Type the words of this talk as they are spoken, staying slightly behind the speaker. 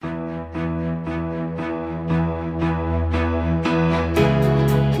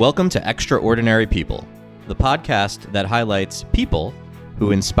Welcome to Extraordinary People, the podcast that highlights people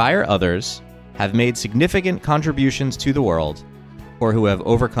who inspire others, have made significant contributions to the world, or who have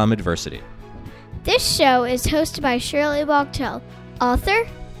overcome adversity. This show is hosted by Shirley Wachtel, author,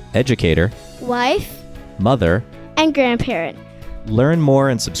 Educator, wife, mother, and grandparent. Learn more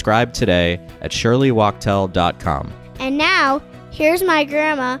and subscribe today at shirleywachtel.com. And now, here's my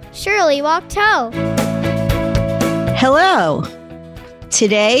grandma, Shirley Wachtel. Hello.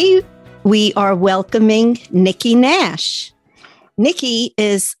 Today, we are welcoming Nikki Nash. Nikki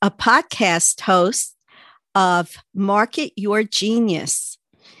is a podcast host of Market Your Genius.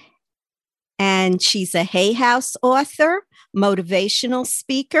 And she's a Hay House author, motivational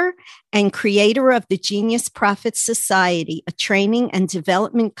speaker, and creator of the Genius Profit Society, a training and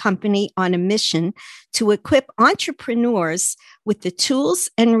development company on a mission to equip entrepreneurs with the tools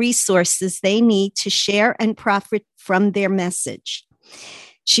and resources they need to share and profit from their message.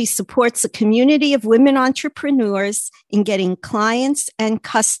 She supports a community of women entrepreneurs in getting clients and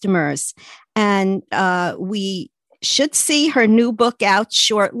customers. And we should see her new book out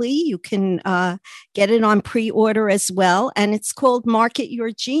shortly. You can get it on pre-order as well. And it's called Market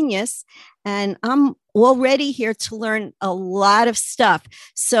Your Genius. And I'm already here to learn a lot of stuff.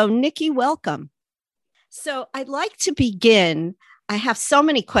 So Nikki, welcome. So I'd like to begin. I have so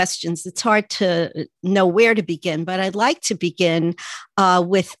many questions. It's hard to know where to begin, but I'd like to begin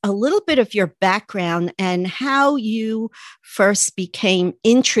with a little bit of your background and how you first became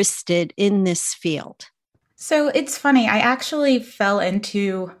interested in this field. So it's funny. I actually fell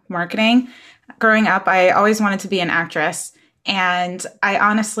into marketing. Growing up, I always wanted to be an actress, and I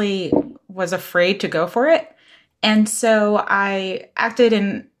honestly was afraid to go for it. And so I acted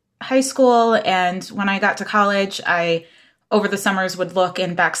in high school, and when I got to college, I over the summers would look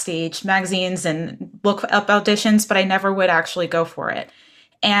in backstage magazines and look up auditions, but I never would actually go for it.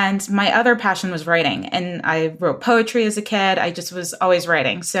 And my other passion was writing, and I wrote poetry as a kid. I just was always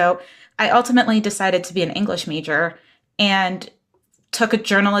writing. So I ultimately decided to be an English major and took a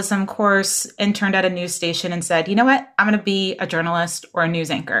journalism course, interned at a news station, and said, you know what, I'm going to be a journalist or a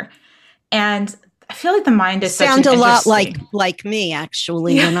news anchor. And I feel like the mind is sound a lot like me,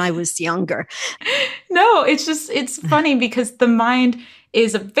 actually, when I was younger. No, it's funny because the mind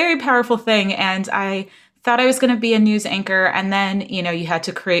is a very powerful thing. And I thought I was going to be a news anchor. And then, you had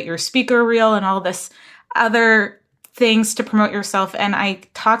to create your speaker reel and all this other things to promote yourself. And I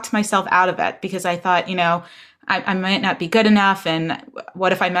talked myself out of it because I thought, I might not be good enough. And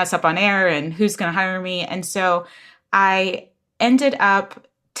what if I mess up on air, and who's going to hire me? And so I ended up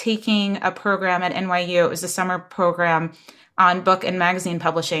taking a program at NYU. It was a summer program on book and magazine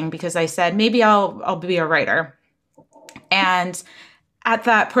publishing because I said, maybe I'll be a writer. And at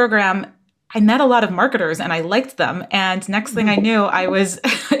that program, I met a lot of marketers and I liked them. And next thing I knew, I was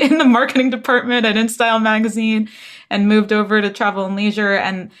in the marketing department at InStyle magazine and moved over to Travel and Leisure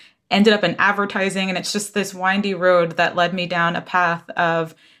and ended up in advertising. And it's just this windy road that led me down a path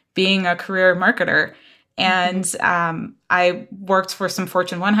of being a career marketer. And I worked for some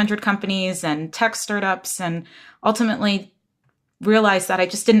Fortune 100 companies and tech startups, and ultimately realized that I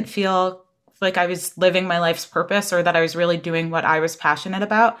just didn't feel like I was living my life's purpose or that I was really doing what I was passionate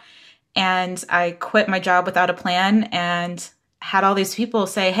about. And I quit my job without a plan and had all these people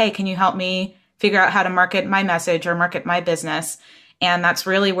say, hey, can you help me figure out how to market my message or market my business? And that's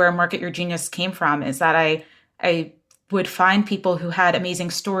really where Market Your Genius came from, is that I would find people who had amazing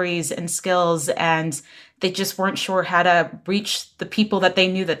stories and skills, and they just weren't sure how to reach the people that they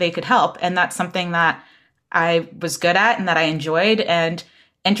knew that they could help. And that's something that I was good at and that I enjoyed. And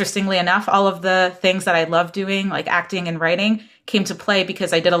interestingly enough, all of the things that I love doing, like acting and writing, came to play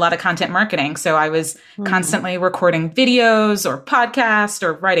because I did a lot of content marketing. So I was constantly recording videos or podcasts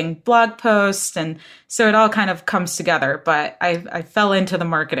or writing blog posts. And so it all kind of comes together, but I fell into the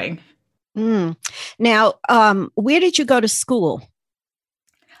marketing. Now, where did you go to school?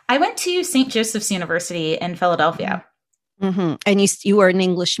 I went to St. Joseph's University in Philadelphia. Mm-hmm. And you were an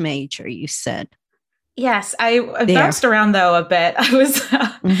English major, you said. Yes, I bounced around though a bit. I was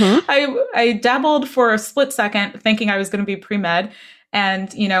I dabbled for a split second thinking I was going to be pre-med.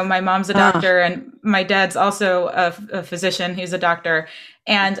 And, my mom's a doctor and my dad's also a physician. He's a doctor.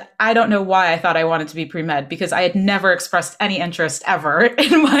 And I don't know why I thought I wanted to be pre-med because I had never expressed any interest ever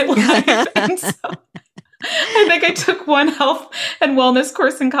in my life. And so I think I took one health and wellness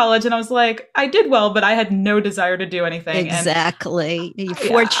course in college and I was like, I did well, but I had no desire to do anything. Exactly. You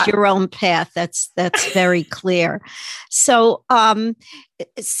forged your own path. That's very clear. So,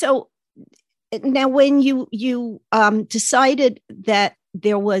 now when you decided that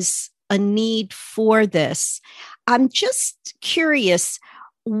there was a need for this, I'm just curious,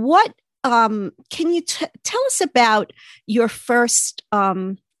 what can you tell us about your first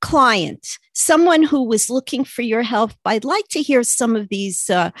client, someone who was looking for your help? I'd like to hear some of these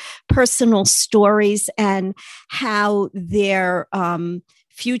personal stories and how their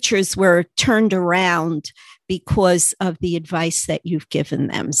futures were turned around because of the advice that you've given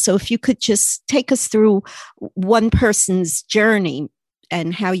them. So if you could just take us through one person's journey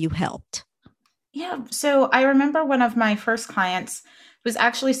and how you helped. Yeah. So I remember one of my first clients was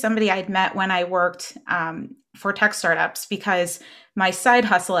actually somebody I'd met when I worked for tech startups, because my side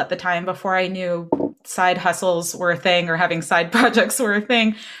hustle at the time, before I knew side hustles were a thing or having side projects were a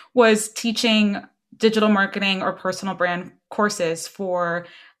thing, was teaching digital marketing or personal brand courses for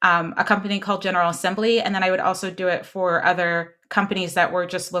a company called General Assembly. And then I would also do it for other companies that were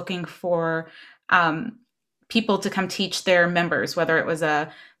just looking for people to come teach their members, whether it was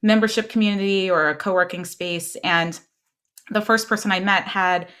a membership community or a co-working space. And the first person I met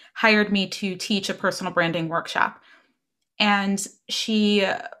had hired me to teach a personal branding workshop. And she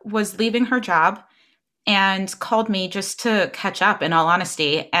was leaving her job and called me just to catch up, in all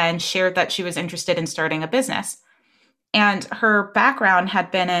honesty, and shared that she was interested in starting a business. And her background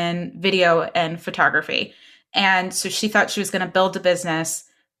had been in video and photography. And so she thought she was going to build a business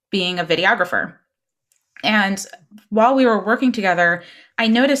being a videographer. And while we were working together, I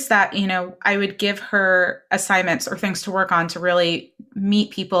noticed that, I would give her assignments or things to work on to really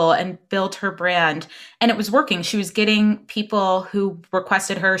meet people and build her brand. And it was working. She was getting people who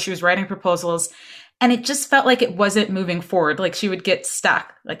requested her. She was writing proposals. And it just felt like it wasn't moving forward. Like she would get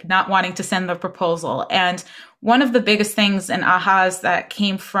stuck, like not wanting to send the proposal. And one of the biggest things and ahas that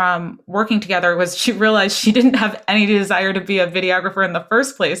came from working together was she realized she didn't have any desire to be a videographer in the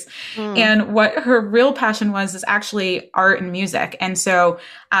first place. And what her real passion was is actually art and music. And so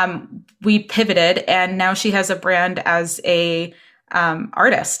we pivoted, and now she has a brand as a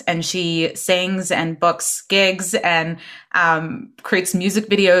artist, and she sings and books gigs and creates music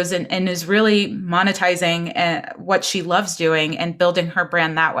videos and is really monetizing what she loves doing and building her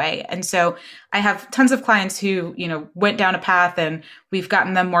brand that way. And so I have tons of clients who, went down a path, and we've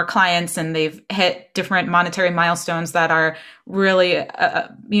gotten them more clients, and they've hit different monetary milestones that are really,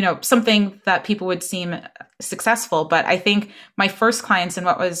 something that people would seem successful. But I think my first clients, and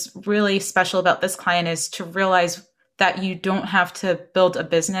what was really special about this client, is to realize that you don't have to build a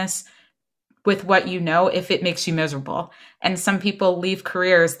business with what you know if it makes you miserable. And some people leave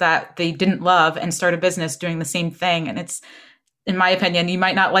careers that they didn't love and start a business doing the same thing. And it's, in my opinion, you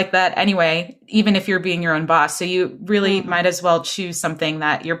might not like that anyway, even if you're being your own boss. So you really might as well choose something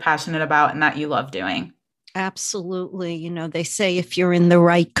that you're passionate about and that you love doing. Absolutely. They say if you're in the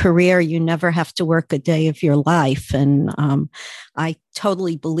right career, you never have to work a day of your life. And I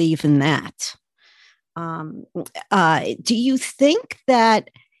totally believe in that. Do you think that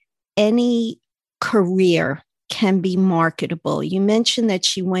any career can be marketable? You mentioned that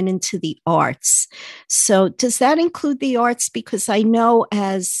she went into the arts. So does that include the arts? Because I know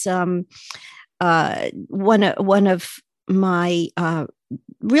as one of my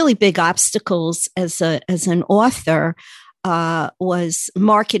really big obstacles as an author was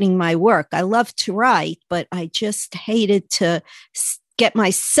marketing my work. I love to write, but I just hated to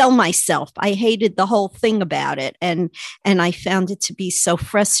sell myself. I hated the whole thing about it. And I found it to be so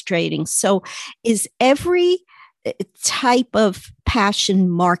frustrating. So is every type of passion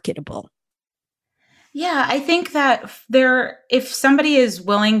marketable? Yeah, I think that if somebody is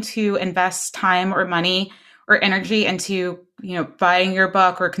willing to invest time or money or energy into, buying your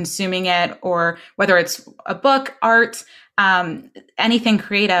book or consuming it, or whether it's a book, art, anything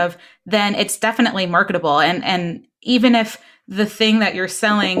creative, then it's definitely marketable. And even if the thing that you're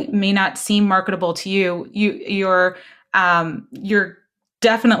selling may not seem marketable to you, you're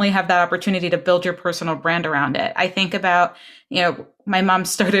definitely have that opportunity to build your personal brand around it. I think about, my mom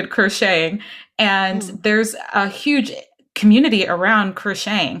started crocheting, and there's a huge community around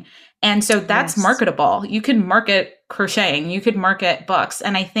crocheting. And so that's marketable. You can market crocheting, you could market books.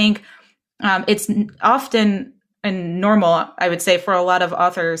 And I think it's often and normal, I would say, for a lot of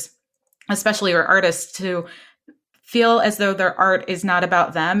authors, especially or artists, to feel as though their art is not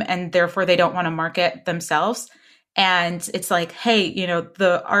about them, and therefore they don't want to market themselves. And it's like, hey,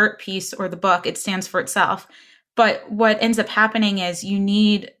 the art piece or the book, it stands for itself. But what ends up happening is you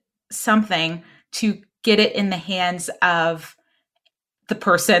need something to get it in the hands of the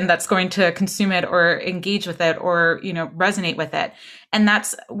person that's going to consume it or engage with it or, resonate with it. And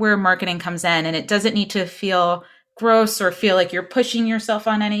that's where marketing comes in. And it doesn't need to feel gross or feel like you're pushing yourself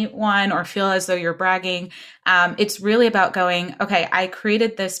on anyone or feel as though you're bragging. It's really about going, okay, I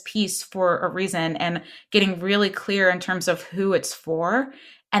created this piece for a reason, and getting really clear in terms of who it's for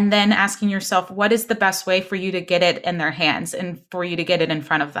and then asking yourself, what is the best way for you to get it in their hands and for you to get it in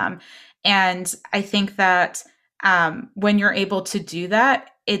front of them? And I think that when you're able to do that,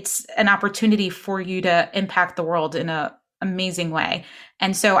 it's an opportunity for you to impact the world in an amazing way.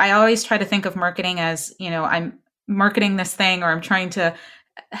 And so I always try to think of marketing as, I'm marketing this thing, or I'm trying to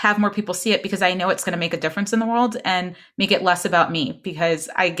have more people see it because I know it's going to make a difference in the world and make it less about me, because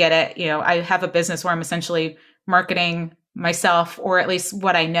I get it. I have a business where I'm essentially marketing myself, or at least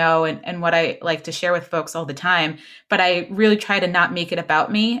what I know and what I like to share with folks all the time. But I really try to not make it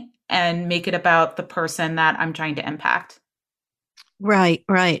about me and make it about the person that I'm trying to impact. Right,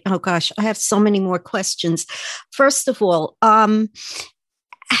 right. Oh gosh, I have so many more questions. First of all,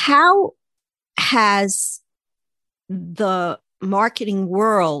 how has the marketing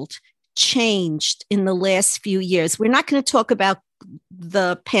world changed in the last few years? We're not going to talk about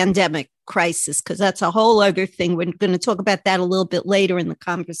the pandemic crisis because that's a whole other thing. We're going to talk about that a little bit later in the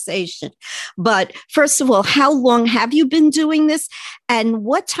conversation. But first of all, how long have you been doing this? And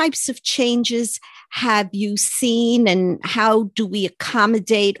what types of changes have you seen? And how do we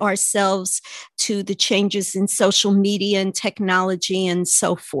accommodate ourselves to the changes in social media and technology and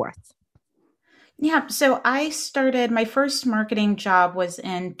so forth? Yeah, so I started, my first marketing job was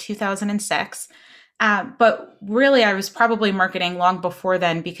in 2006. But really, I was probably marketing long before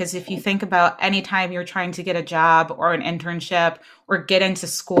then, because if you think about any time you're trying to get a job or an internship or get into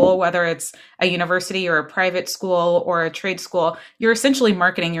school, whether it's a university or a private school or a trade school, you're essentially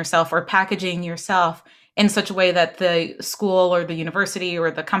marketing yourself or packaging yourself in such a way that the school or the university or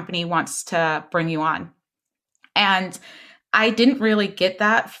the company wants to bring you on. And I didn't really get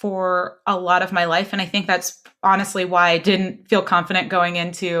that for a lot of my life. And I think that's honestly why I didn't feel confident going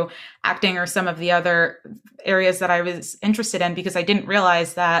into acting or some of the other areas that I was interested in, because I didn't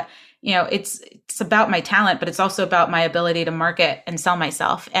realize that, it's about my talent, but it's also about my ability to market and sell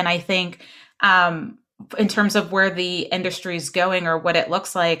myself. And I think in terms of where the industry is going or what it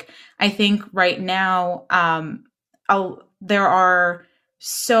looks like, I think right now there are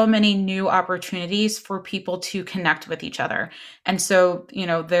so many new opportunities for people to connect with each other. And so,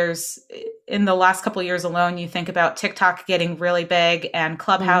 there's, in the last couple of years alone, you think about TikTok getting really big and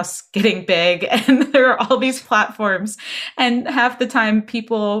Clubhouse getting big, and there are all these platforms, and half the time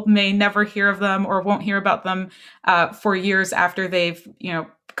people may never hear of them or won't hear about them for years after they've,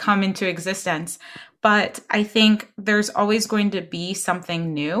 come into existence. But I think there's always going to be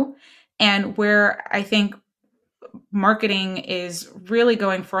something new. And where I think marketing is really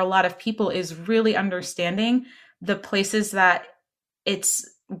going for a lot of people is really understanding the places that it's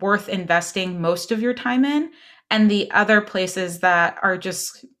worth investing most of your time in, and the other places that are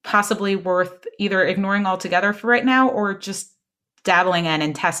just possibly worth either ignoring altogether for right now or just dabbling in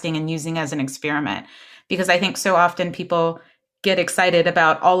and testing and using as an experiment. Because I think so often people get excited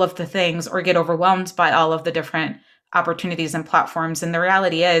about all of the things or get overwhelmed by all of the different opportunities and platforms. And the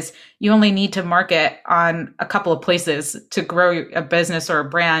reality is you only need to market on a couple of places to grow a business or a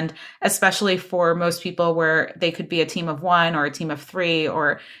brand, especially for most people where they could be a team of one or a team of three,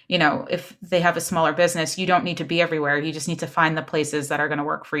 or, if they have a smaller business, you don't need to be everywhere. You just need to find the places that are going to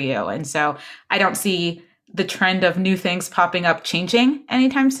work for you. And so I don't see the trend of new things popping up changing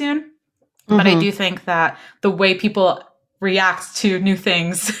anytime soon. But I do think that the way people react to new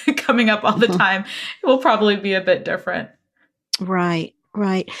things coming up all the time, it will probably be a bit different. Right,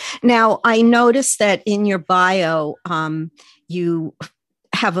 right. Now, I noticed that in your bio, you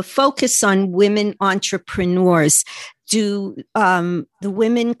have a focus on women entrepreneurs. Do the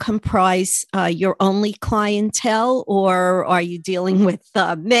women comprise your only clientele, or are you dealing with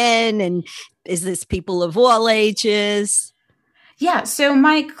men? And is this people of all ages? Yeah, so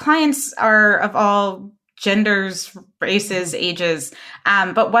my clients are of all genders, races, ages.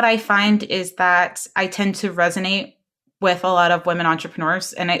 But what I find is that I tend to resonate with a lot of women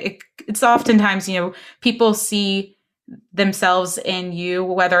entrepreneurs. And it's oftentimes, people see themselves in you,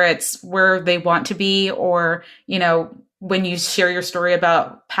 whether it's where they want to be or, when you share your story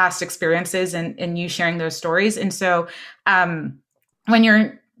about past experiences and you sharing those stories. And so when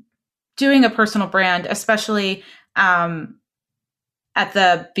you're doing a personal brand, especially at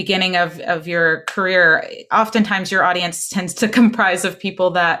the beginning of your career, oftentimes your audience tends to comprise of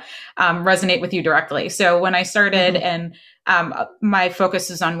people that resonate with you directly. So when I started and my focus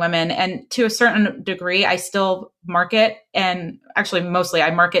is on women, and to a certain degree, I still market, and actually mostly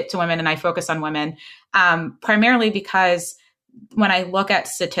I market to women and I focus on women, primarily because when I look at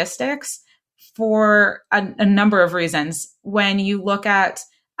statistics for a number of reasons, when you look at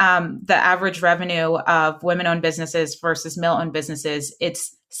the average revenue of women-owned businesses versus male-owned businesses,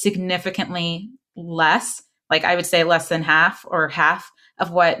 it's significantly less. Like I would say less than half or half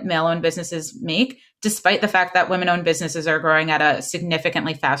of what male-owned businesses make, despite the fact that women-owned businesses are growing at a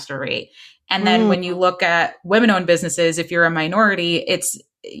significantly faster rate. And then when you look at women-owned businesses, if you're a minority,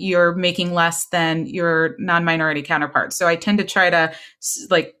 you're making less than your non-minority counterparts. So I tend to try to,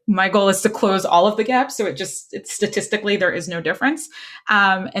 my goal is to close all of the gaps. So it's statistically, there is no difference.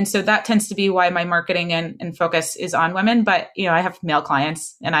 And so that tends to be why my marketing and focus is on women. But, I have male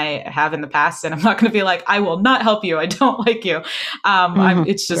clients, and I have in the past, and I'm not going to be like, I will not help you. I don't like you.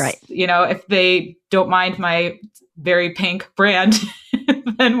 It's just, right. If they don't mind my very pink brand,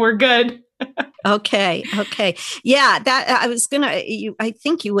 then we're good. Okay. Yeah, I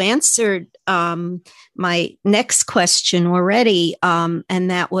think you answered my next question already. And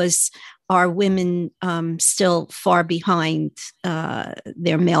that was, are women still far behind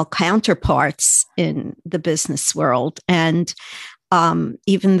their male counterparts in the business world? And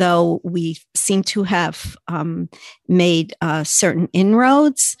even though we seem to have made certain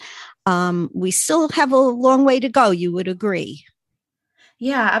inroads, we still have a long way to go, you would agree?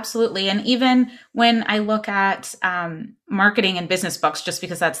 Yeah, absolutely. And even when I look at marketing and business books, just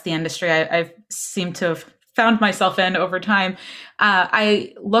because that's the industry I've seemed to have found myself in over time,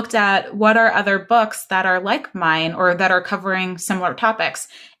 I looked at what are other books that are like mine or that are covering similar topics.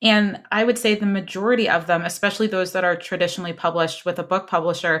 And I would say the majority of them, especially those that are traditionally published with a book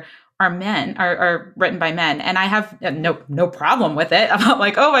publisher, are written by men. And I have no problem with it. I'm not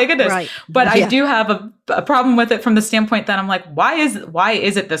like, oh my goodness. Right. But yeah. I do have a problem with it from the standpoint that I'm like, why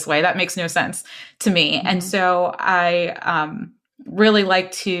is it this way? That makes no sense to me. Mm-hmm. And so I really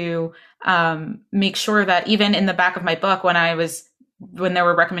like to make sure that even in the back of my book, when there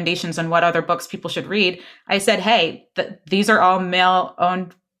were recommendations on what other books people should read, I said, hey, these are all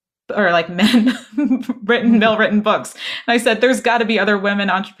male-owned or like male-written books. And I said, there's got to be other women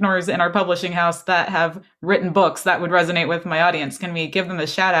entrepreneurs in our publishing house that have written books that would resonate with my audience. Can we give them a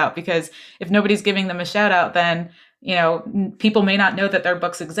shout out? Because if nobody's giving them a shout out, then, people may not know that their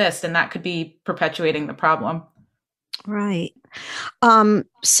books exist, and that could be perpetuating the problem. Right.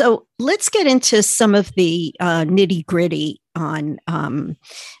 So let's get into some of the nitty gritty on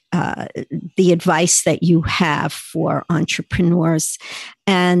the advice that you have for entrepreneurs.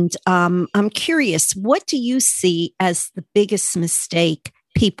 And I'm curious, what do you see as the biggest mistake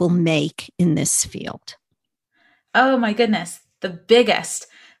people make in this field? Oh my goodness, the biggest.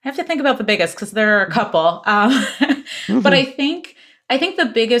 I have to think about the biggest because there are a couple. But I think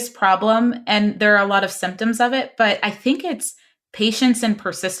the biggest problem, and there are a lot of symptoms of it, but I think it's patience and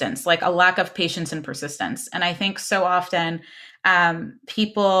persistence, like a lack of patience and persistence. And I think so often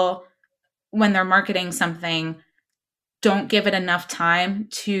people, when they're marketing something, don't give it enough time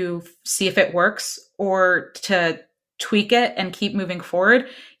to see if it works or to tweak it and keep moving forward.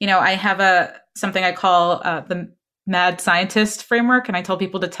 I have something I call the mad scientist framework, and I tell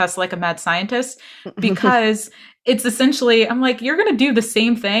people to test like a mad scientist because it's essentially, I'm like, you're going to do the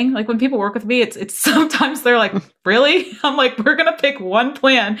same thing. Like when people work with me, it's sometimes they're like, really? I'm like, we're going to pick one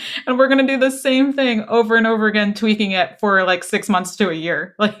plan and we're going to do the same thing over and over again, tweaking it for like 6 months to a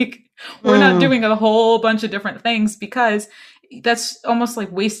year. Like we're not doing a whole bunch of different things, because that's almost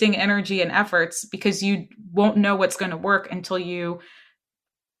like wasting energy and efforts, because you won't know what's going to work until you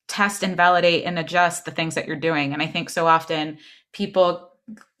test and validate and adjust the things that you're doing. And I think so often people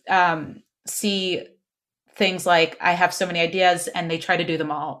see things like, I have so many ideas, and they try to do them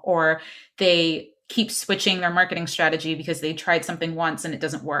all, or they keep switching their marketing strategy because they tried something once and it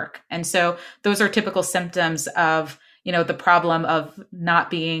doesn't work. And so those are typical symptoms of, the problem of not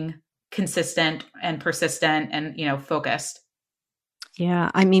being consistent and persistent and, focused.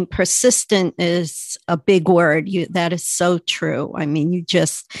 Yeah, I mean, persistent is a big word. That is so true. I mean,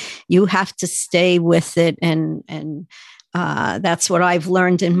 you have to stay with it, and that's what I've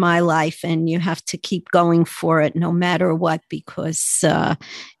learned in my life. And you have to keep going for it no matter what, because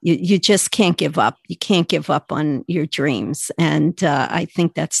you just can't give up. You can't give up on your dreams. And I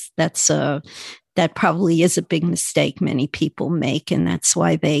think that probably is a big mistake many people make, and that's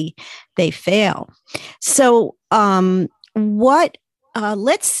why they fail. So,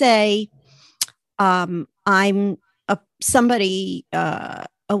 let's say I'm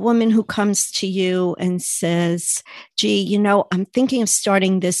a woman who comes to you and says, gee, I'm thinking of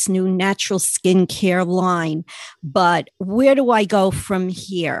starting this new natural skincare line, but where do I go from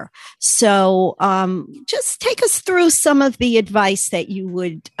here? So just take us through some of the advice that you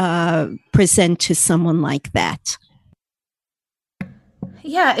would present to someone like that.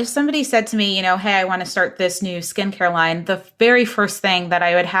 Yeah, if somebody said to me, hey, I want to start this new skincare line, the very first thing that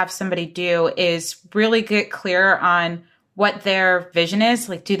I would have somebody do is really get clear on what their vision is.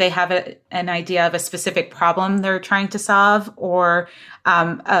 Like, do they have an idea of a specific problem they're trying to solve, or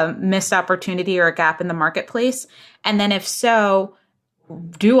a missed opportunity or a gap in the marketplace? And then if so,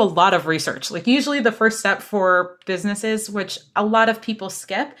 do a lot of research. Like, usually the first step for businesses, which a lot of people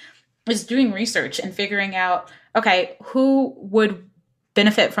skip, is doing research and figuring out, okay, who would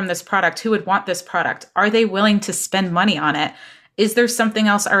benefit from this product? Who would want this product? Are they willing to spend money on it? Is there something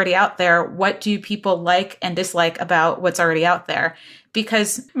else already out there? What do people like and dislike about what's already out there?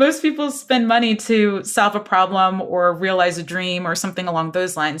 Because most people spend money to solve a problem or realize a dream or something along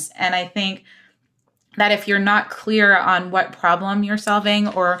those lines. And I think that if you're not clear on what problem you're solving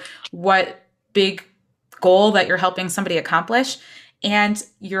or what big goal that you're helping somebody accomplish, and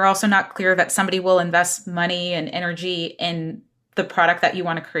you're also not clear that somebody will invest money and energy in the product that you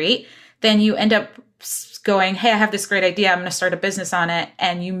want to create, then you end up going, hey, I have this great idea. I'm going to start a business on it.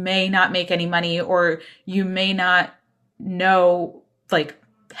 And you may not make any money, or you may not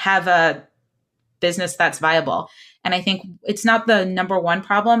have a business that's viable. And I think it's not the number one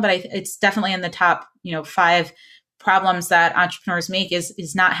problem, but it's definitely in the top, 5 problems that entrepreneurs make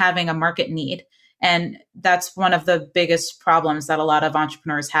is not having a market need. And that's one of the biggest problems that a lot of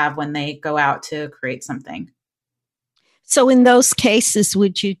entrepreneurs have when they go out to create something. So in those cases,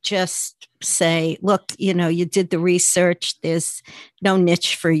 would you just say, look, you did the research, there's no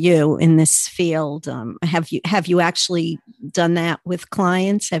niche for you in this field? Have you actually done that with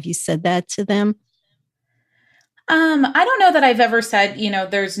clients? Have you said that to them? I don't know that I've ever said,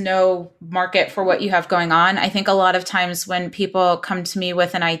 there's no market for what you have going on. I think a lot of times when people come to me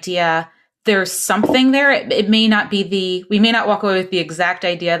with an idea, there's something there. It may not be we may not walk away with the exact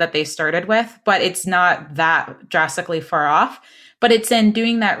idea that they started with, but it's not that drastically far off. But it's in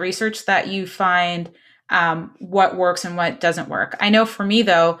doing that research that you find what works and what doesn't work. I know for me,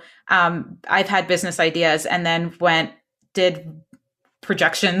 though, I've had business ideas and then did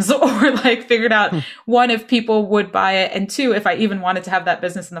projections or figured out, one, if people would buy it, and 2, if I even wanted to have that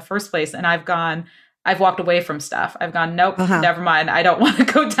business in the first place. And I've walked away from stuff. I've gone, nope, never mind. I don't want to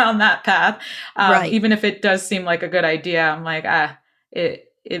go down that path. Right. Even if it does seem like a good idea, I'm like,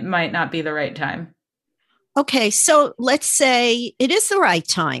 it might not be the right time. Okay. So let's say it is the right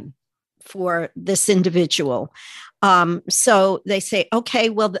time for this individual. So they say, okay,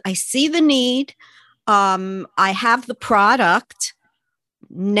 well, I see the need. I have the product.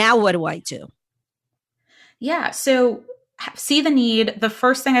 Now what do I do? Yeah. So see the need. The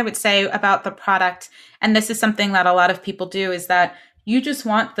first thing I would say about the product, and this is something that a lot of people do, is that you just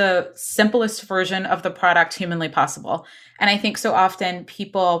want the simplest version of the product humanly possible. And I think so often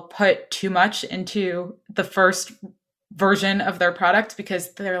people put too much into the first version of their product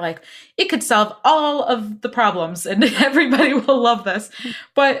because they're like, it could solve all of the problems and everybody will love this.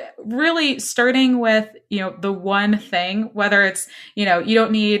 But really starting with, the one thing, whether it's, you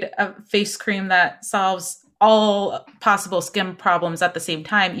don't need a face cream that solves all possible skin problems at the same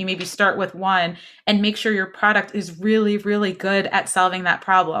time. You maybe start with one and make sure your product is really, really good at solving that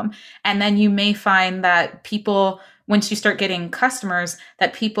problem. And then you may find that people, once you start getting customers,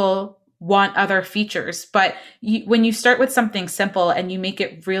 that people want other features. But when you start with something simple and you make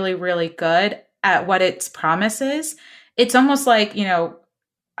it really, really good at what its promise is, it's almost like,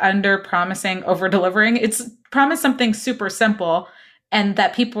 under promising, over delivering. It's promise something super simple and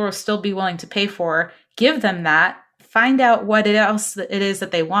that people will still be willing to pay for. Give them that, find out what else it is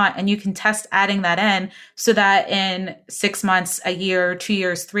that they want, and you can test adding that in so that in 6 months, a year, 2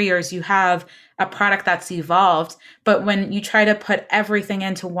 years, 3 years, you have a product that's evolved. But when you try to put everything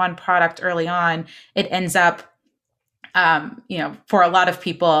into one product early on, it ends up, for a lot of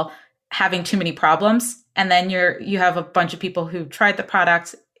people, having too many problems. And then you have a bunch of people who tried the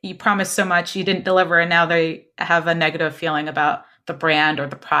product, you promised so much, you didn't deliver, and now they have a negative feeling about the brand or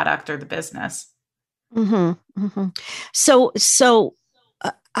the product or the business. Mm-hmm, mm-hmm. So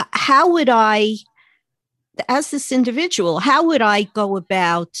how would I, as this individual, how would I go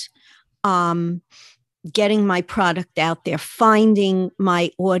about getting my product out there, finding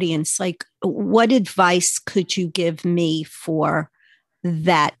my audience? Like, what advice could you give me for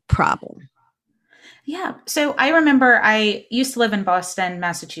that problem? Yeah. So I remember I used to live in Boston,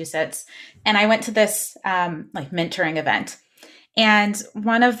 Massachusetts, and I went to this mentoring event. And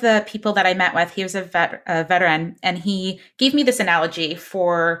one of the people that I met with, he was a veteran, and he gave me this analogy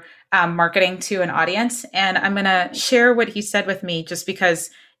for marketing to an audience. And I'm going to share what he said with me just because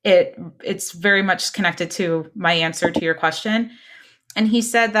it's very much connected to my answer to your question. And he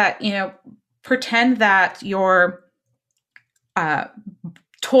said that, pretend that your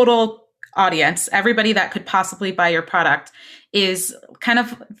total audience, everybody that could possibly buy your product, is kind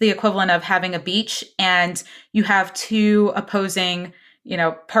of the equivalent of having a beach and you have two opposing,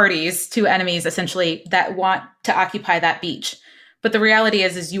 parties, two enemies essentially that want to occupy that beach. But the reality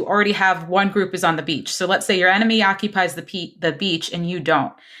is you already have one group is on the beach. So let's say your enemy occupies the beach and you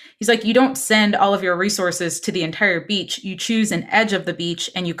don't. He's like, you don't send all of your resources to the entire beach. You choose an edge of the beach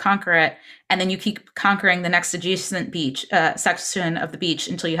and you conquer it. And then you keep conquering the next adjacent beach section of the beach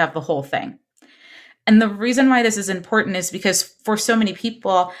until you have the whole thing. And the reason why this is important is because for so many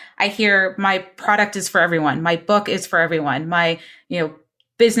people, I hear my product is for everyone. My book is for everyone. My,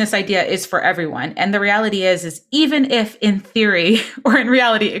 business idea is for everyone. And the reality is even if in theory or in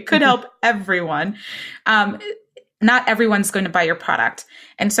reality, it could help everyone, not everyone's going to buy your product.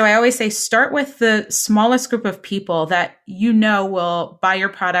 And so I always say, start with the smallest group of people that will buy your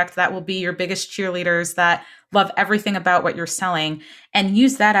product, that will be your biggest cheerleaders, that love everything about what you're selling, and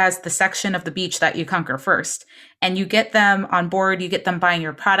use that as the section of the beach that you conquer first. And you get them on board, you get them buying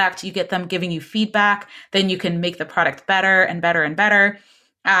your product, you get them giving you feedback, then you can make the product better and better and better.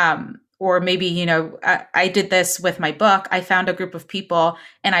 Or maybe, I did this with my book. I found a group of people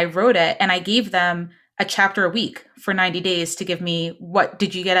and I wrote it and I gave them a chapter a week for 90 days to give me, what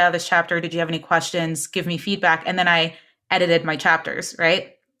did you get out of this chapter? Did you have any questions? Give me feedback. And then I edited my chapters,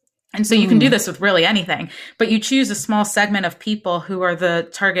 right? And so you can do this with really anything, but you choose a small segment of people who are the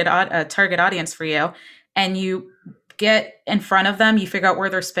target audience for you, and you get in front of them, you figure out where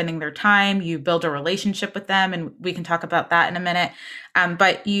they're spending their time, you build a relationship with them, and we can talk about that in a minute.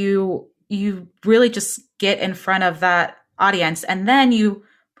 But you really just get in front of that audience, and then you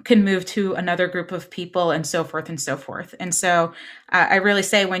can move to another group of people and so forth and so forth. And so I really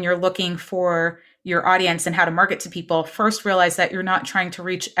say, when you're looking for your audience and how to market to people, first realize that you're not trying to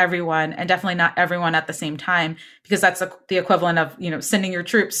reach everyone, and definitely not everyone at the same time, because that's the equivalent of, sending your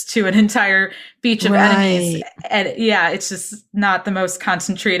troops to an entire beach of enemies. And it's just not the most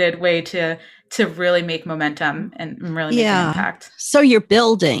concentrated way to really make momentum and really make an impact. So you're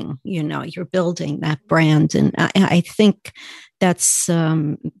building that brand. And I think that's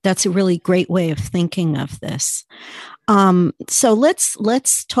a really great way of thinking of this. So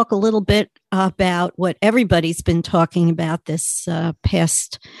let's talk a little bit about what everybody's been talking about this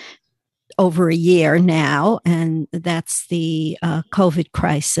past over a year now, and that's the COVID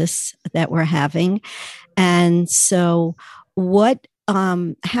crisis that we're having. And so,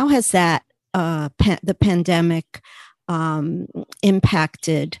 how has that the pandemic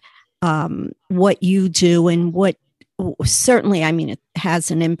impacted what you do, and what? Certainly, I mean, it has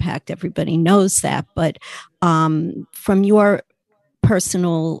an impact. Everybody knows that. But from your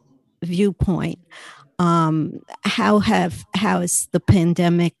personal viewpoint, how has the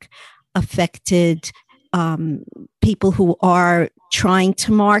pandemic affected people who are trying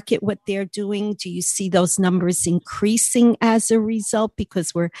to market what they're doing? Do you see those numbers increasing as a result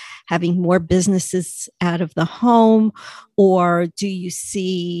because we're having more businesses out of the home? Or do you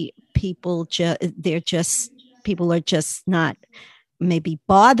see people people are just not maybe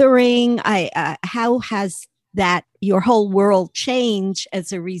bothering? How has that your whole world changed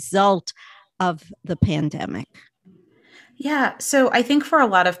as a result of the pandemic? Yeah. So I think for a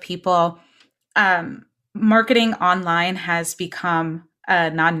lot of people, marketing online has become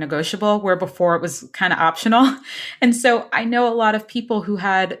non-negotiable, where before it was kind of optional. And so I know a lot of people who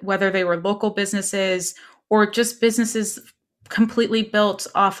had, whether they were local businesses or just businesses completely built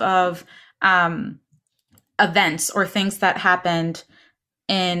off of events or things that happened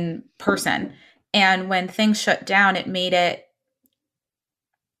in person. And when things shut down, it made it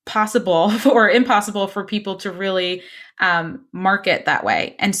possible or impossible for people to really market that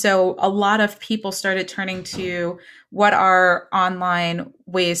way. And so a lot of people started turning to what are online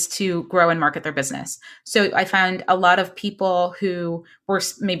ways to grow and market their business. So I found a lot of people who were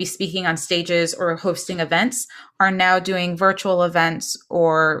maybe speaking on stages or hosting events are now doing virtual events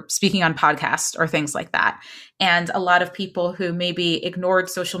or speaking on podcasts or things like that. And a lot of people who maybe ignored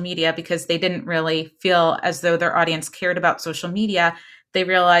social media because they didn't really feel as though their audience cared about social media, they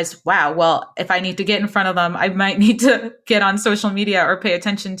realized, wow, well, if I need to get in front of them, I might need to get on social media or pay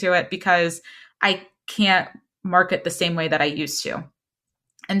attention to it because I can't market the same way that I used to.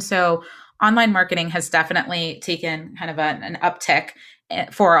 And so online marketing has definitely taken kind of an uptick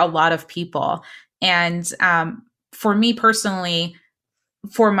for a lot of people. And for me personally,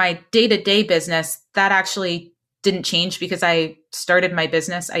 for my day-to-day business, that actually didn't change because I started my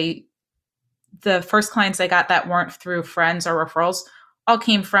business. The first clients I got that weren't through friends or referrals all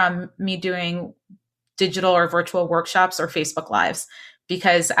came from me doing digital or virtual workshops or Facebook Lives,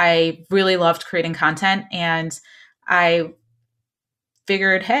 because I really loved creating content. And I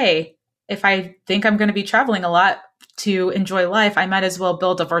figured, hey, if I think I'm going to be traveling a lot to enjoy life, I might as well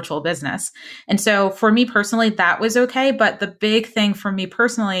build a virtual business. And so for me personally, that was okay. But the big thing for me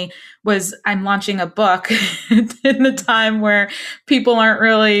personally was I'm launching a book in the time where people aren't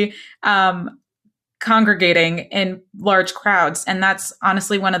really congregating in large crowds. And that's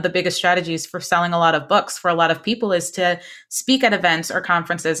honestly one of the biggest strategies for selling a lot of books for a lot of people is to speak at events or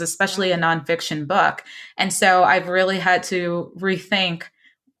conferences, especially a nonfiction book. And so I've really had to rethink,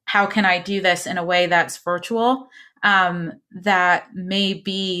 how can I do this in a way that's virtual, that may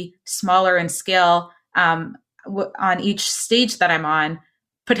be smaller in scale on each stage that I'm on,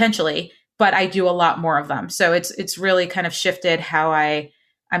 potentially, but I do a lot more of them. So it's really kind of shifted how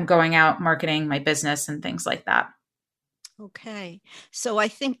I'm going out marketing my business and things like that. Okay. So I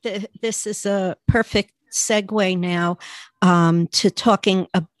think that this is a perfect segue now to talking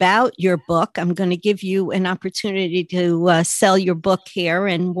about your book. I'm going to give you an opportunity to sell your book here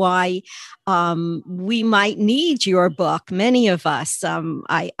and why we might need your book. Many of us.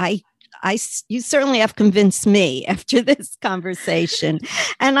 You certainly have convinced me after this conversation.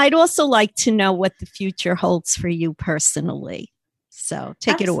 And I'd also like to know what the future holds for you personally. So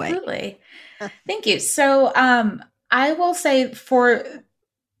take it away. Absolutely. Thank you. So I will say for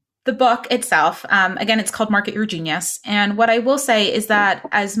the book itself, again, it's called Market Your Genius. And what I will say is that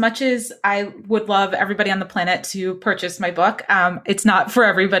as much as I would love everybody on the planet to purchase my book, it's not for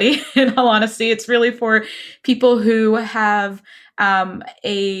everybody, in all honesty. It's really for people who have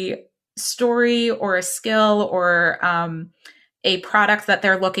a story or a skill or a product that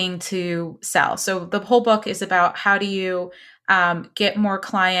they're looking to sell. So the whole book is about how do you get more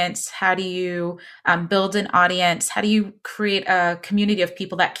clients? How do you build an audience? How do you create a community of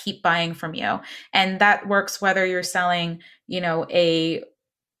people that keep buying from you? And that works whether you're selling, a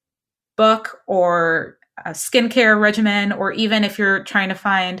book or a skincare regimen, or even if you're trying to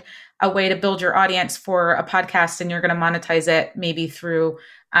find a way to build your audience for a podcast and you're going to monetize it maybe through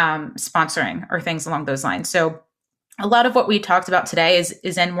sponsoring or things along those lines. So a lot of what we talked about today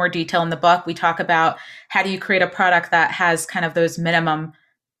is in more detail in the book. We talk about how do you create a product that has kind of those minimum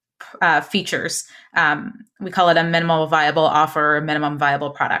features. We call it a minimal viable offer or minimum viable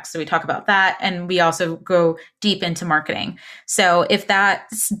product. So we talk about that. And we also go deep into marketing. So if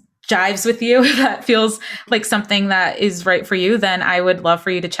that jives with you, if that feels like something that is right for you, then I would love for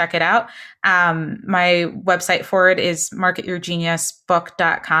you to check it out. My website for it is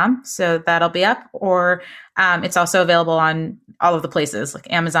marketyourgeniusbook.com. So that'll be up, or it's also available on all of the places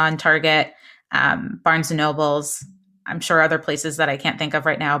like Amazon, Target, Barnes and Nobles. I'm sure other places that I can't think of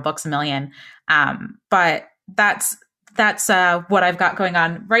right now, Books A Million. But that's what I've got going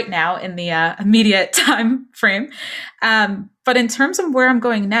on right now in the immediate time frame. But in terms of where I'm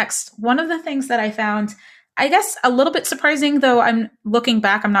going next, one of the things that I found, I guess a little bit surprising, though I'm looking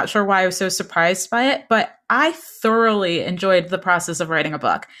back, I'm not sure why I was so surprised by it, but I thoroughly enjoyed the process of writing a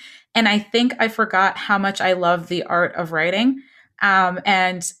book. And I think I forgot how much I love the art of writing.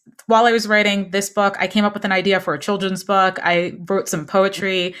 And while I was writing this book, I came up with an idea for a children's book. I wrote some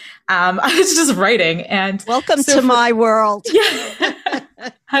poetry. I was just writing. And welcome to my world. Yeah,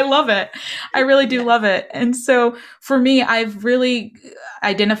 I love it. I really do love it. And so for me, I've really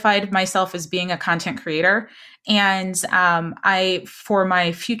identified myself as being a content creator. And for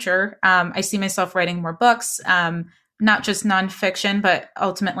my future, I see myself writing more books, not just nonfiction, but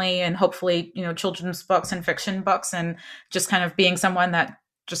ultimately and hopefully, children's books and fiction books, and just kind of being someone that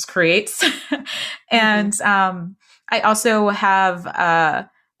just creates. And I also have a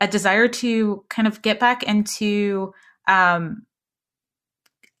desire to kind of get back into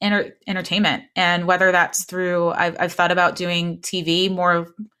entertainment, and whether that's through, I've thought about doing TV, more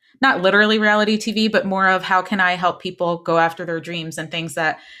of not literally reality TV, but more of how can I help people go after their dreams and things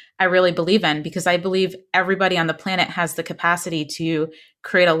that I really believe in, because I believe everybody on the planet has the capacity to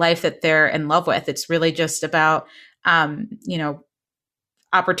create a life that they're in love with. It's really just about,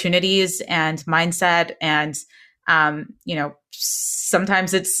 opportunities and mindset. And,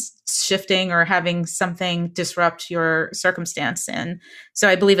 sometimes it's shifting or having something disrupt your circumstance. And so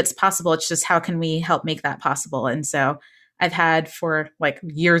I believe it's possible. It's just, how can we help make that possible? And so I've had for like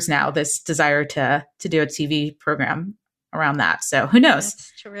years now, this desire to do a TV program around that. So who knows?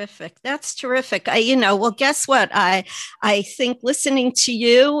 That's terrific. Well, guess what? I think listening to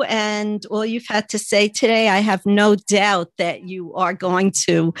you and all you've had to say today, I have no doubt that you are going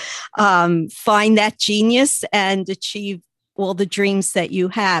to find that genius and achieve all the dreams that you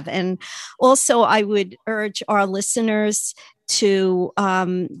have. And also, I would urge our listeners to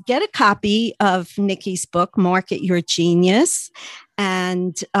get a copy of Nikki's book, Market Your Genius.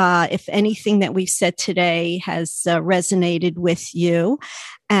 And if anything that we've said today has resonated with you,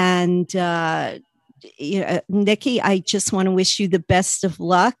 and Nikki, I just want to wish you the best of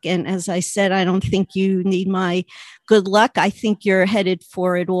luck. And as I said, I don't think you need my good luck. I think you're headed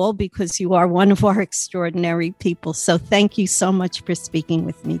for it all because you are one of our extraordinary people. So thank you so much for speaking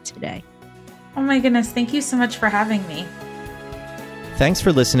with me today. Oh my goodness. Thank you so much for having me. Thanks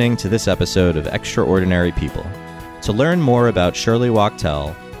for listening to this episode of Extraordinary People. To learn more about Shirley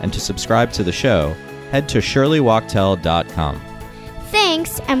Wachtel and to subscribe to the show, head to shirleywachtel.com.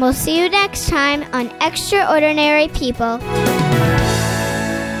 Thanks, and we'll see you next time on Extraordinary People.